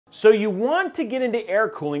So you want to get into air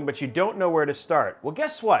cooling, but you don't know where to start. Well,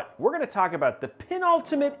 guess what? We're going to talk about the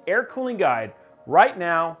penultimate air cooling guide right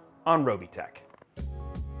now on Robeytech.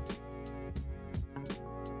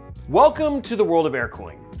 Welcome to the world of air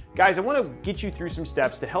cooling. Guys, I want to get you through some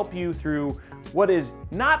steps to help you through what is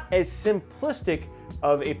not as simplistic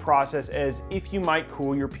of a process as if you might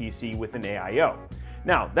cool your PC with an AIO.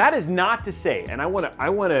 Now, that is not to say, and I want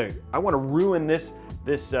to ruin this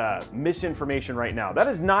misinformation right now. That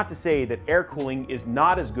is not to say that air cooling is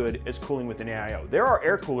not as good as cooling with an AIO. There are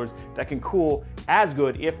air coolers that can cool as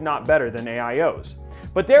good, if not better, than AIOs.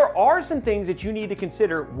 But there are some things that you need to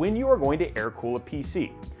consider when you are going to air cool a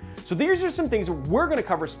PC. So these are some things that we're going to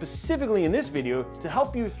cover specifically in this video to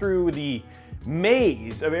help you through the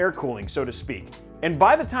maze of air cooling, so to speak. And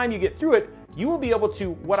by the time you get through it, you will be able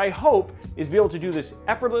to, what I hope, is be able to do this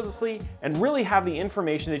effortlessly and really have the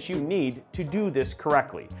information that you need to do this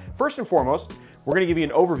correctly. First and foremost, we're going to give you an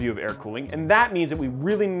overview of air cooling, and that means that we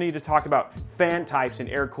really need to talk about fan types and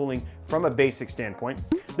air cooling from a basic standpoint.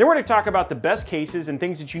 Then we're going to talk about the best cases and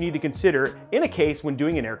things that you need to consider in a case when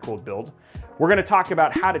doing an air-cooled build. We're going to talk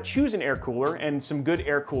about how to choose an air cooler and some good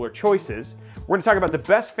air cooler choices. We're going to talk about the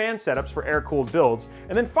best fan setups for air-cooled builds.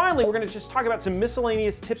 And then finally, we're going to just talk about some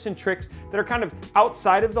miscellaneous tips and tricks that are kind of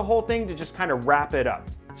outside of the whole thing to just kind of wrap it up.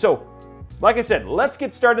 So, like I said, let's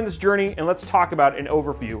get started on this journey and let's talk about an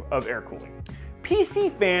overview of air cooling.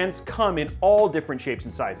 PC fans come in all different shapes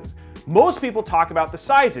and sizes. Most people talk about the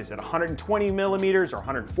sizes at 120 millimeters or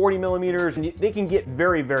 140 millimeters, and they can get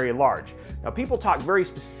very, very large. Now, people talk very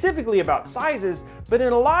specifically about sizes, but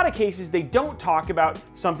in a lot of cases, they don't talk about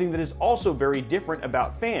something that is also very different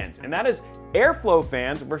about fans, and that is airflow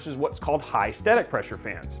fans versus what's called high static pressure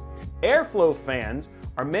fans. Airflow fans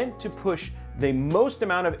are meant to push the most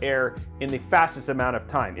amount of air in the fastest amount of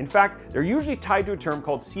time. In fact, they're usually tied to a term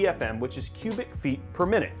called CFM, which is cubic feet per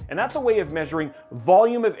minute. And that's a way of measuring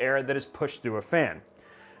volume of air that is pushed through a fan.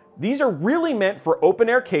 These are really meant for open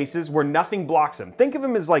air cases where nothing blocks them. Think of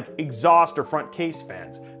them as like exhaust or front case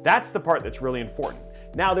fans. That's the part that's really important.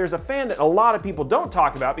 Now, there's a fan that a lot of people don't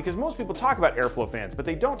talk about because most people talk about airflow fans, but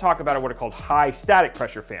they don't talk about what are called high static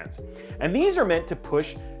pressure fans. And these are meant to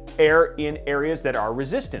push air in areas that are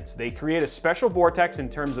resistant. They create a special vortex in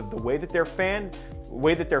terms of the way that their fan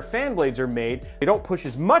blades are made. They don't push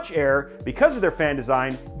as much air because of their fan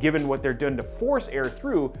design, given what they're done to force air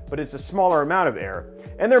through, but it's a smaller amount of air.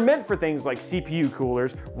 And they're meant for things like CPU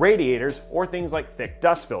coolers, radiators, or things like thick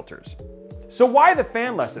dust filters. So why the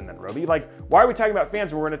fan lesson then, Robey? Like, why are we talking about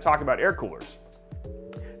fans when we're going to talk about air coolers?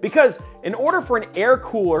 Because in order for an air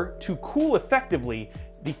cooler to cool effectively,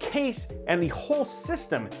 the case and the whole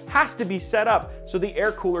system has to be set up so the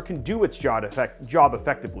air cooler can do its job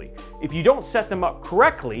effectively. If you don't set them up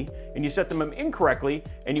correctly and you set them up incorrectly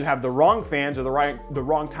and you have the wrong fans or the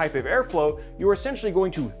wrong type of airflow, you're essentially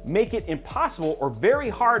going to make it impossible or very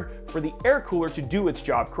hard for the air cooler to do its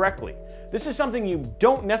job correctly. This is something you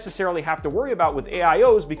don't necessarily have to worry about with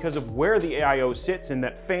AIOs because of where the AIO sits and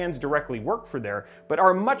that fans directly work for there, but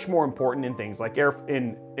are much more important in things like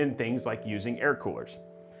things like using air coolers.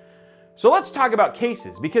 So let's talk about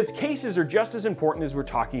cases, because cases are just as important as we're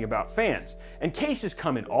talking about fans. And cases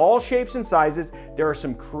come in all shapes and sizes. There are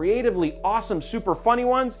some creatively awesome, super funny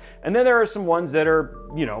ones, and then there are some ones that are,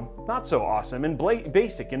 not so awesome and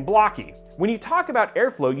basic and blocky. When you talk about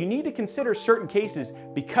airflow, you need to consider certain cases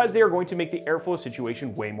because they are going to make the airflow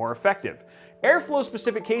situation way more effective. Airflow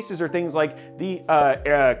specific cases are things like the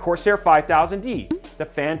Corsair 5000D, the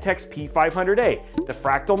Fantex P500A, the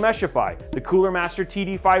Fractal Meshify, the Cooler Master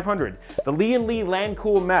TD500, the Lee & Lee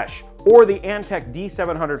LandCool Mesh, or the Antec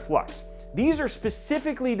D700 Flux. These are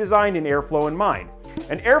specifically designed in airflow in mind.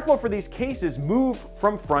 And airflow for these cases move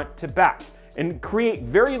from front to back and create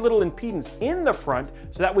very little impedance in the front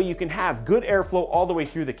so that way you can have good airflow all the way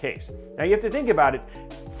through the case. Now you have to think about it.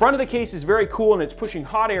 Front of the case is very cool and it's pushing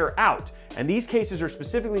hot air out. And these cases are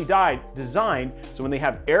specifically designed so when they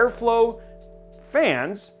have airflow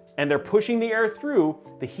fans and they're pushing the air through,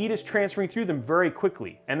 the heat is transferring through them very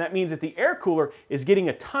quickly. And that means that the air cooler is getting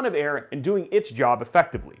a ton of air and doing its job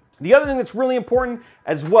effectively. The other thing that's really important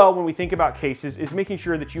as well when we think about cases is making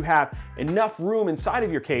sure that you have enough room inside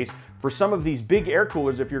of your case for some of these big air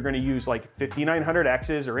coolers if you're going to use like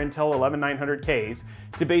 5900Xs or Intel 11900Ks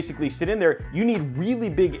to basically sit in there. You need really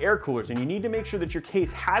big air coolers and you need to make sure that your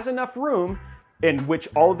case has enough room, in which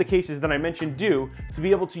all of the cases that I mentioned do, to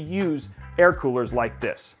be able to use air coolers like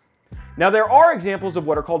this. Now there are examples of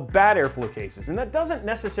what are called bad airflow cases, and that doesn't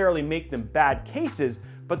necessarily make them bad cases,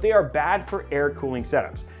 but they are bad for air cooling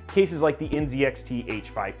setups. Cases like the NZXT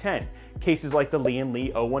H510, cases like the Lee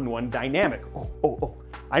 011 Dynamic. Oh,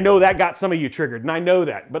 I know that got some of you triggered, and I know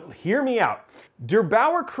that, but hear me out. Der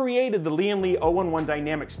Bauer created the Lee 011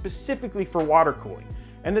 Dynamic specifically for water cooling.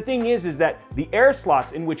 And the thing is that the air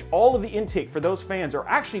slots in which all of the intake for those fans are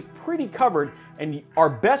actually pretty covered and are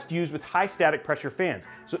best used with high static pressure fans.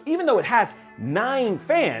 So even though it has 9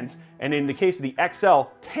 fans, and in the case of the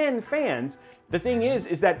XL, 10 fans, the thing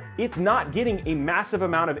is that it's not getting a massive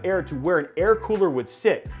amount of air to where an air cooler would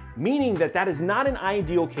sit, meaning that that is not an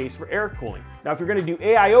ideal case for air cooling. Now, if you're gonna do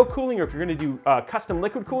AIO cooling or if you're gonna do custom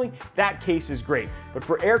liquid cooling, that case is great. But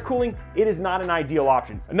for air cooling, it is not an ideal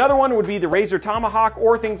option. Another one would be the Razer Tomahawk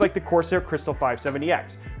or things like the Corsair Crystal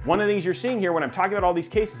 570X. One of the things you're seeing here when I'm talking about all these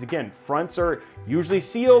cases, again, fronts are usually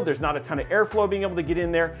sealed, there's not a ton of airflow being able to get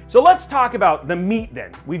in there. So let's talk about the meat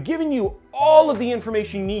then. We've given you all of the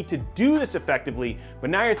information you need to do this effectively, but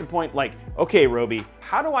now you're at the point like, okay, Robey,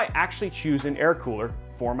 how do I actually choose an air cooler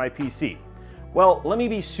for my PC? Well, let me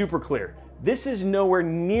be super clear. This is nowhere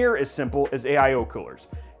near as simple as AIO coolers.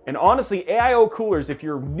 And honestly, AIO coolers, if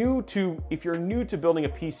you're new to building a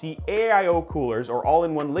PC, AIO coolers or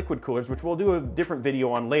all-in-one liquid coolers, which we'll do a different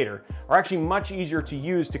video on later, are actually much easier to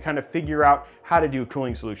use to kind of figure out how to do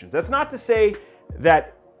cooling solutions. That's not to say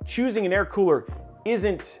that choosing an air cooler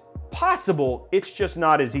isn't possible, it's just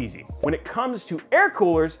not as easy. When it comes to air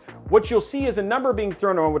coolers, what you'll see is a number being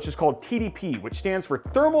thrown around which is called TDP, which stands for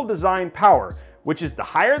Thermal Design Power, which is the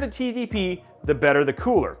higher the TDP, the better the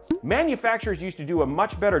cooler. Manufacturers used to do a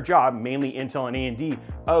much better job, mainly Intel and AMD,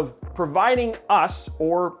 of providing us,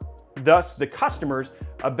 or thus the customers,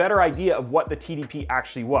 a better idea of what the TDP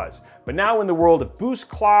actually was. But now in the world of boost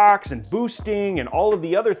clocks and boosting and all of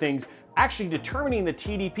the other things, actually determining the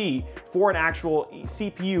TDP for an actual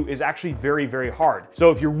CPU is actually very, very hard.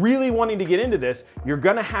 So if you're really wanting to get into this, you're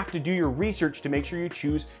gonna have to do your research to make sure you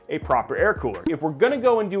choose a proper air cooler. If we're gonna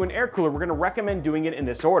go and do an air cooler, we're gonna recommend doing it in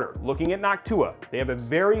this order. Looking at Noctua, they have a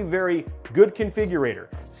very, very good configurator.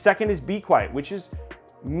 Second is Be Quiet, which is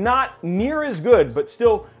not near as good, but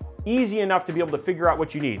still easy enough to be able to figure out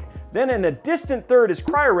what you need. Then in a distant third is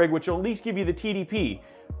CryoRig, which will at least give you the TDP.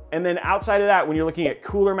 And then outside of that, when you're looking at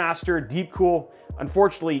Cooler Master, Deep Cool,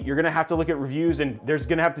 unfortunately, you're gonna have to look at reviews and there's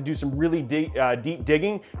gonna have to do some really deep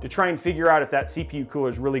digging to try and figure out if that CPU cooler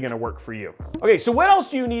is really gonna work for you. Okay, so what else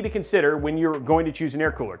do you need to consider when you're going to choose an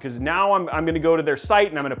air cooler? Because now I'm gonna go to their site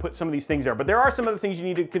and I'm gonna put some of these things there, but there are some other things you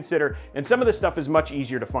need to consider, and some of this stuff is much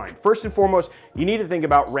easier to find. First and foremost, you need to think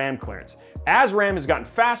about RAM clearance. As RAM has gotten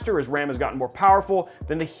faster, as RAM has gotten more powerful,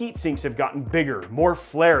 then the heat sinks have gotten bigger, more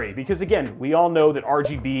flary, because again, we all know that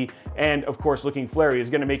RGB and of course looking flary is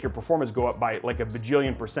gonna make your performance go up by like a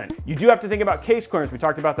bajillion%. You do have to think about case clearance, we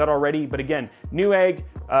talked about that already, but again, Newegg,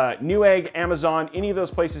 Amazon, any of those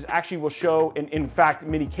places actually will show, and in fact,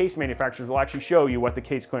 many case manufacturers will actually show you what the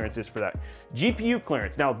case clearance is for that. GPU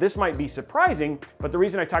clearance, now this might be surprising, but the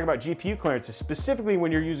reason I talk about GPU clearance is specifically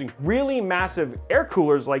when you're using really massive air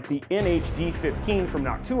coolers like the NHD15 from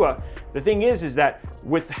Noctua. The thing is that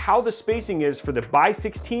with how the spacing is for the by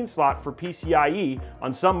 16 slot for PCIe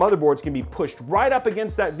on some motherboards can be pushed right up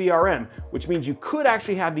against that VRM, which means you could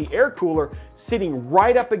actually have the air cooler sitting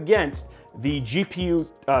right up against the GPU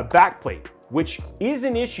backplate, which is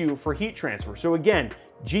an issue for heat transfer. So again,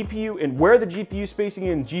 GPU and where the GPU spacing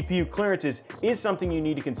and GPU clearance is something you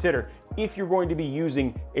need to consider if you're going to be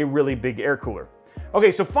using a really big air cooler.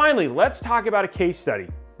 Okay, so finally, let's talk about a case study.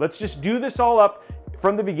 Let's just do this all up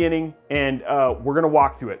from the beginning and we're gonna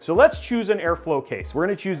walk through it. So let's choose an airflow case. We're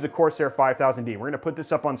gonna choose the Corsair 5000D. We're gonna put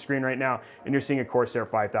this up on screen right now and you're seeing a Corsair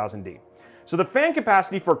 5000D. So the fan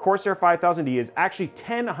capacity for a Corsair 5000D is actually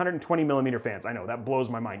 10 120 millimeter fans. I know, that blows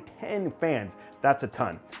my mind. 10 fans, that's a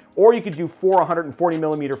ton. Or you could do 4 140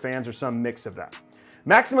 millimeter fans or some mix of that.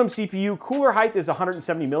 Maximum CPU cooler height is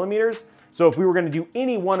 170 millimeters. So if we were going to do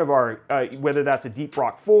any one of our, whether that's a Deep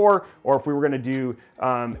Rock 4 or if we were going to do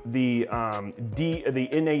the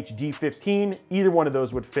NHD15, either one of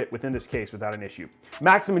those would fit within this case without an issue.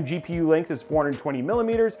 Maximum GPU length is 420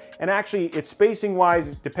 millimeters, and actually its spacing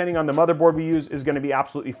wise, depending on the motherboard we use, is going to be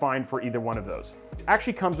absolutely fine for either one of those. It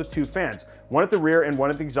actually comes with 2 fans, one at the rear and one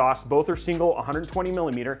at the exhaust. Both are single 120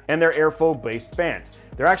 millimeter and they're airflow based fans.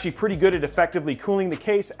 They're actually pretty good at effectively cooling the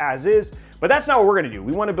case as is, but that's not what we're gonna do.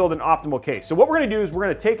 We wanna build an optimal case. So what we're gonna do is we're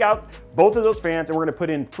gonna take out both of those fans and we're gonna put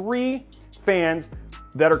in 3 fans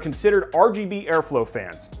that are considered RGB airflow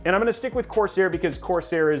fans. And I'm gonna stick with Corsair because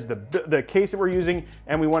Corsair is the case that we're using,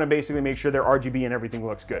 and we wanna basically make sure they're RGB and everything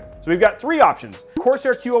looks good. So we've got 3 options.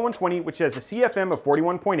 Corsair QL120, which has a CFM of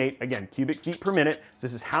 41.8, again, cubic feet per minute. So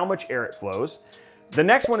this is how much air it flows. The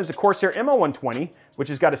next one is the Corsair ML120, which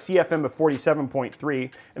has got a CFM of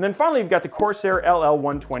 47.3. And then finally, you've got the Corsair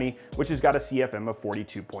LL120, which has got a CFM of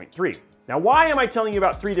 42.3. Now, why am I telling you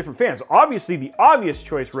about 3 different fans? Obviously, the obvious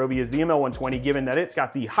choice, Robey, is the ML120, given that it's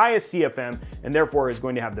got the highest CFM and therefore is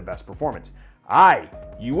going to have the best performance.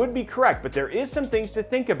 You would be correct, but there is some things to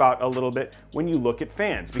think about a little bit when you look at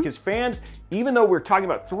fans, because fans, even though we're talking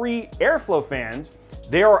about 3 airflow fans,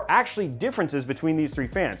 there are actually differences between these 3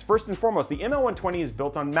 fans. First and foremost, the ML120 is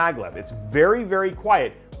built on maglev. It's very, very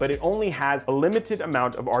quiet, but it only has a limited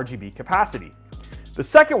amount of RGB capacity. The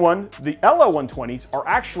second one, the LL120s,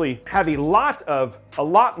 have a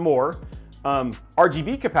lot more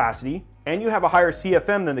RGB capacity, and you have a higher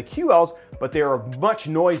CFM than the QLs, but they are much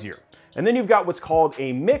noisier. And then you've got what's called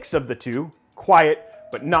a mix of the two, quiet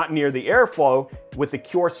but not near the airflow, with the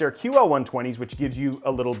Corsair QL120s, which gives you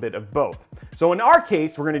a little bit of both. So in our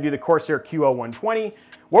case, we're gonna do the Corsair QL120.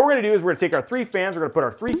 What we're gonna do is we're gonna take our 3 fans, we're gonna put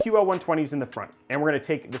our 3 QL120s in the front, and we're gonna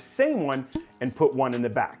take the same one and put one in the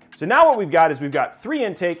back. So now what we've got is we've got 3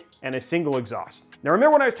 intake and a single exhaust. Now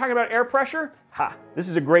remember when I was talking about air pressure? This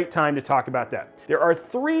is a great time to talk about that. There are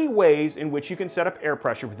 3 ways in which you can set up air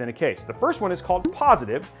pressure within a case. The first one is called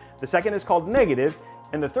positive, the second is called negative,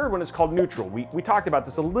 and the third one is called neutral. We talked about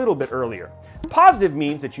this a little bit earlier. Positive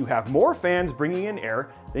means that you have more fans bringing in air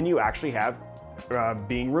than you actually have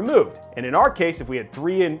being removed. And in our case, if we had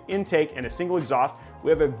 3 intake and a single exhaust, we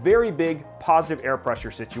have a very big positive air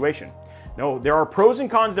pressure situation. Now, there are pros and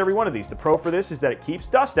cons to every one of these. The pro for this is that it keeps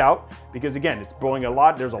dust out, because again, it's blowing a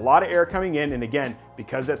lot, there's a lot of air coming in, and again,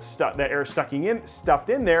 because that air is stuffed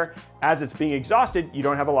in there, as it's being exhausted, you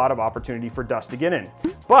don't have a lot of opportunity for dust to get in.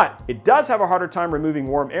 But it does have a harder time removing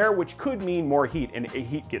warm air, which could mean more heat, and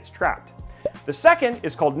heat gets trapped. The second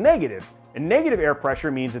is called negative. And negative air pressure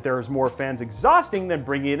means that there is more fans exhausting than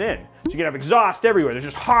bringing it in. So you can have exhaust everywhere. There's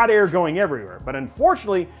just hot air going everywhere. But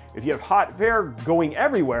unfortunately, if you have hot air going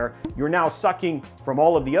everywhere, you're now sucking from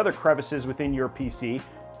all of the other crevices within your PC,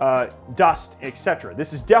 dust, etc.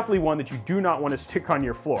 This is definitely one that you do not want to stick on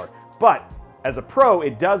your floor. But as a pro,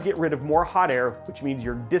 it does get rid of more hot air, which means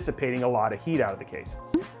you're dissipating a lot of heat out of the case.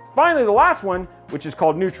 Finally, the last one, which is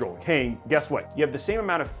called neutral. Hey, guess what? You have the same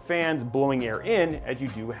amount of fans blowing air in as you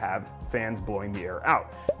do have fans blowing the air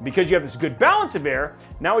out. Because you have this good balance of air,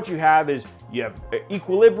 now what you have is you have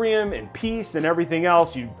equilibrium and peace and everything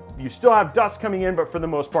else. You still have dust coming in, but for the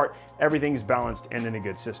most part, everything's balanced and in a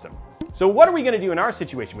good system. So what are we gonna do in our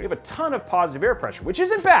situation? We have a ton of positive air pressure, which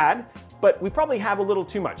isn't bad, but we probably have a little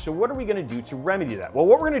too much. So what are we gonna do to remedy that? Well,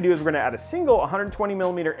 what we're gonna do is we're gonna add a single 120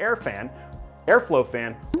 millimeter airflow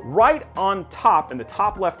fan right on top in the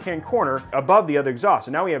top left-hand corner above the other exhaust.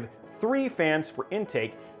 So now we have 3 fans for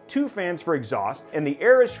intake, 2 fans for exhaust, and the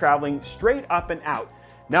air is traveling straight up and out.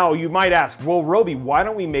 Now you might ask, well, Robey, why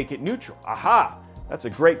don't we make it neutral? That's a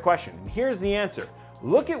great question. And here's the answer.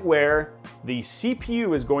 Look at where the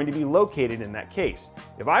CPU is going to be located in that case.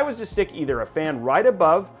 If I was to stick either a fan right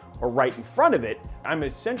above or right in front of it, I'm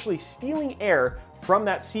essentially stealing air from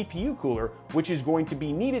that CPU cooler, which is going to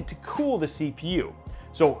be needed to cool the CPU.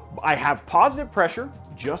 So I have positive pressure,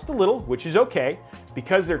 just a little, which is okay.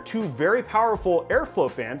 Because they're 2 very powerful airflow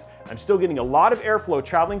fans, I'm still getting a lot of airflow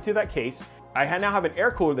traveling through that case. I now have an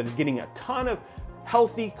air cooler that is getting a ton of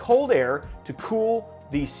healthy cold air to cool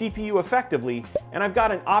the CPU effectively, and I've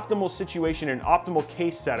got an optimal situation, an optimal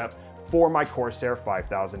case setup for my Corsair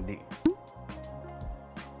 5000D.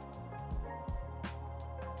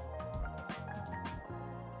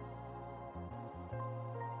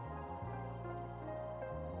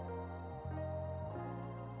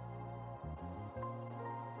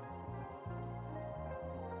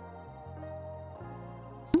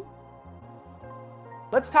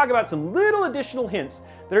 Let's talk about some little additional hints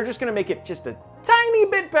that are just gonna make it just a tiny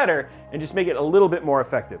bit better and just make it a little bit more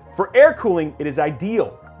effective. For air cooling, it is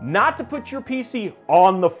ideal not to put your PC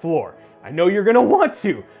on the floor. I know you're gonna want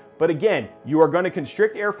to, but again, you are gonna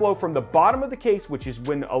constrict airflow from the bottom of the case, which is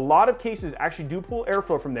when a lot of cases actually do pull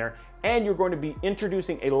airflow from there, and you're going to be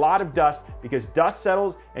introducing a lot of dust because dust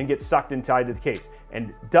settles and gets sucked inside the case.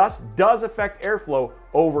 And dust does affect airflow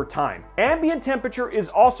over time. Ambient temperature is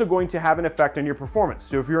also going to have an effect on your performance.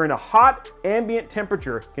 So if you're in a hot ambient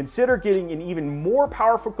temperature, consider getting an even more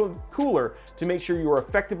powerful cooler to make sure you are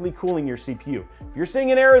effectively cooling your CPU. If you're sitting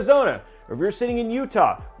in Arizona, or if you're sitting in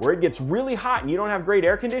Utah where it gets really hot and you don't have great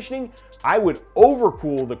air conditioning, I would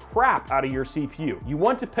overcool the crap out of your CPU. You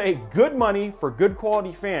want to pay good money for good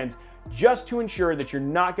quality fans just to ensure that you're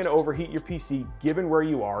not going to overheat your PC given where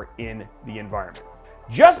you are in the environment.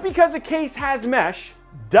 Just because a case has mesh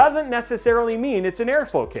doesn't necessarily mean it's an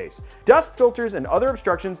airflow case. Dust filters and other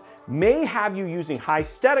obstructions may have you using high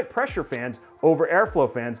static pressure fans over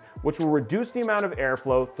airflow fans, which will reduce the amount of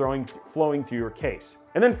airflow flowing through your case.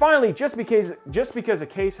 And then finally, just because a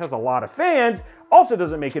case has a lot of fans also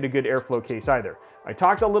doesn't make it a good airflow case either. I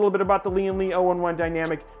talked a little bit about the Lee & Lee 011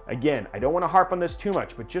 dynamic. Again, I don't want to harp on this too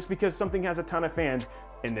much, but just because something has a ton of fans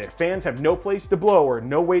and the fans have no place to blow or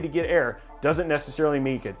no way to get air doesn't necessarily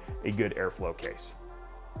make it a good airflow case.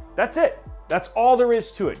 That's it. That's all there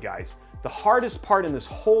is to it, guys. The hardest part in this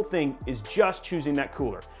whole thing is just choosing that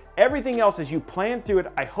cooler. Everything else, as you plan through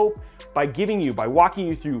it, I hope by walking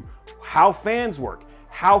you through how fans work,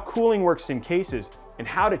 how cooling works in cases, and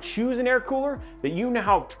how to choose an air cooler, that you now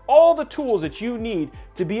have all the tools that you need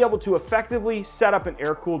to be able to effectively set up an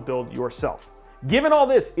air-cooled build yourself. Given all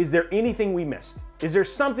this, is there anything we missed? Is there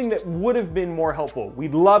something that would have been more helpful?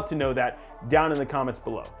 We'd love to know that down in the comments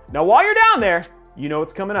below. Now, while you're down there, you know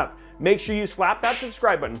what's coming up. Make sure you slap that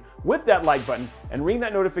subscribe button, whip that like button, and ring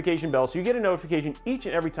that notification bell so you get a notification each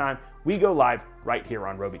and every time we go live right here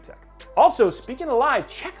on Robeytech. Also, speaking of live,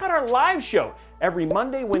 check out our live show every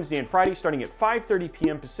Monday, Wednesday, and Friday starting at 5:30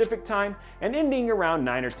 p.m. Pacific time and ending around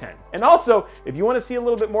 9 or 10. And also, if you want to see a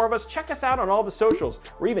little bit more of us, check us out on all the socials.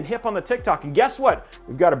 We're even hip on the TikTok. And guess what?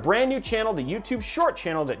 We've got a brand new channel, the YouTube Short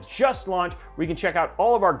channel that just launched, where you can check out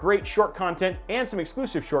all of our great short content and some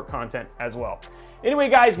exclusive short content as well. Anyway,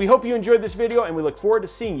 guys, we hope you enjoyed this video and we look forward to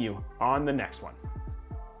seeing you on the next one.